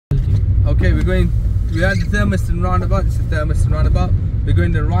Okay, we're at the Thurmaston roundabout. It's the Thurmaston roundabout. We're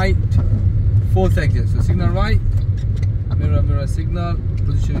going the right, 4th exit. So signal right, mirror signal,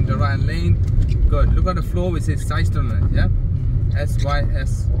 position in the right lane. Good. Look at the floor, it says Syston on it, yeah?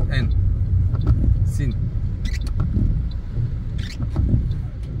 S-Y-S-N. Sin.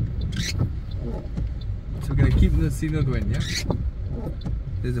 So we're going to keep the signal going, yeah?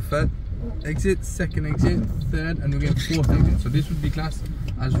 There's the first exit, 2nd exit, 3rd, and we're going 4th exit. So this would be classed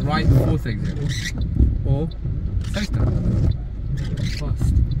as right 4th exit. Or Syston.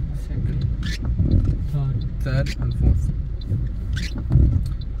 1st, 2nd, 3rd, 3rd and 4th.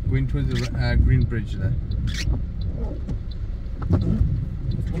 Going towards the green bridge there.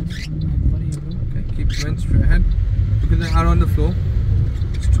 Okay, keep going straight ahead. Look at the arrow on the floor.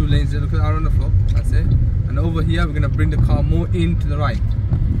 It's 2 lanes there. Look at the arrow on the floor. That's it. And over here, we're going to bring the car more in to the right.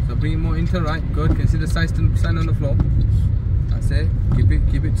 So bring it more into the right. Good. Can you see the Syston sign on the floor? That's it. Keep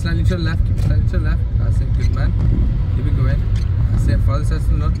it slightly to the left. Keep it slightly to the left. That's it. Good man. Keep it going. That's it. Follow the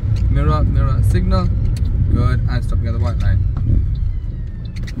Syston on. Mirror signal. Good. And stop at the white line.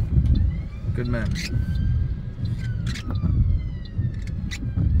 Good man.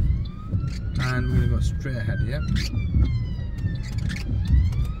 And we're going to go straight ahead, yeah?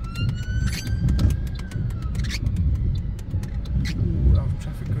 Ooh, a lot of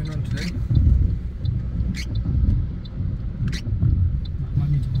traffic going on today.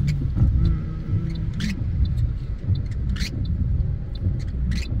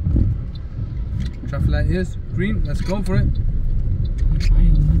 Traffic light is green, let's go for it.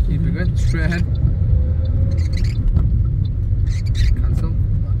 Keep it going, straight ahead. Cancel,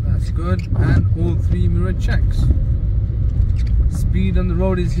 that's good. And all 3 mirror checks. Speed on the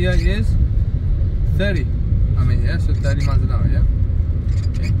road is 30. Yeah, so 30 miles an hour, yeah?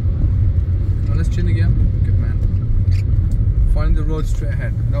 Okay. Now let's change again. Good man. Following the road straight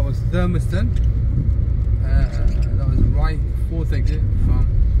ahead. That was Thurmaston. That was right 4th exit from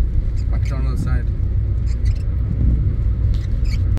back down on the side.